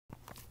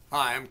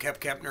Hi, I'm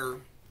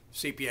Kepner,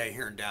 CPA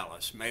here in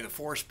Dallas. May the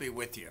force be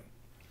with you.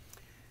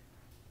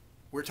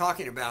 We're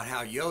talking about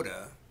how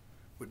Yoda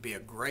would be a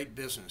great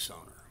business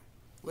owner.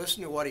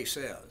 Listen to what he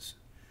says.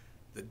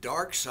 The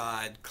dark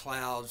side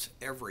clouds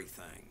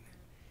everything.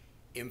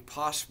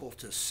 Impossible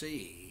to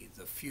see,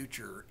 the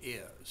future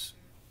is.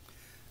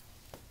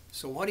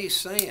 So what he's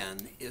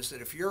saying is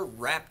that if you're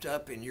wrapped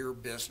up in your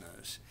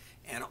business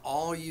and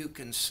all you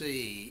can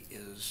see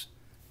is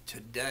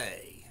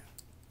today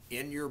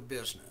in your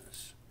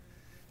business,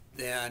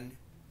 then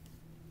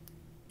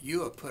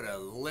you have put a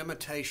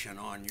limitation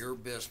on your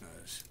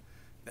business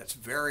that's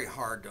very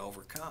hard to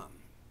overcome.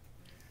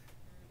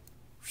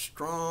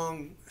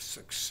 Strong,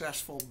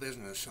 successful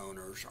business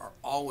owners are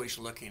always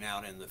looking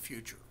out in the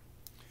future.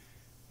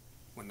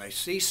 When they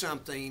see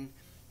something,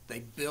 they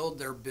build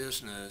their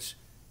business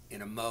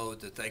in a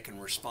mode that they can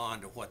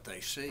respond to what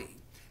they see.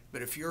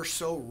 But if you're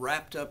so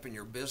wrapped up in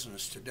your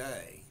business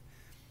today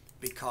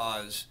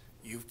because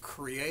you've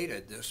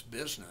created this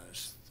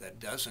business that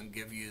doesn't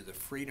give you the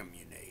freedom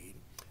you need,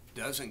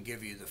 doesn't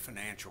give you the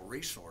financial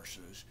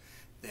resources,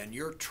 then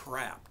you're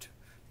trapped.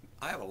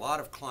 I have a lot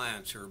of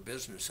clients who are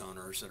business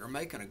owners that are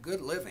making a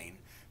good living,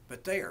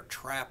 but they are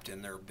trapped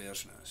in their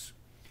business.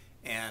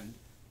 And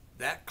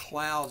that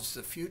clouds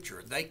the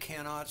future. They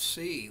cannot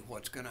see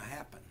what's going to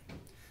happen.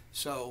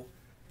 So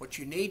what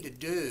you need to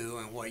do,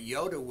 and what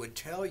Yoda would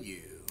tell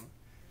you,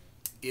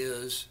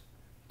 is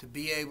to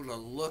be able to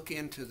look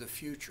into the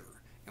future.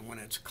 And when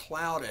it's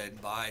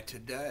clouded by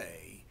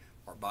today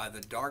or by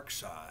the dark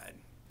side,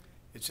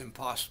 it's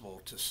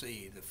impossible to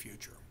see the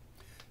future.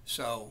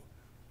 So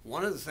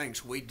one of the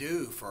things we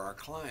do for our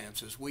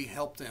clients is we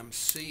help them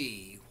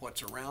see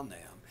what's around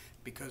them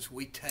because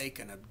we take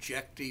an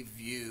objective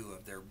view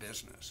of their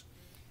business.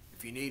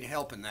 If you need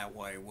help in that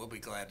way, we'll be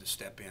glad to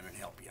step in and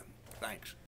help you. Thanks.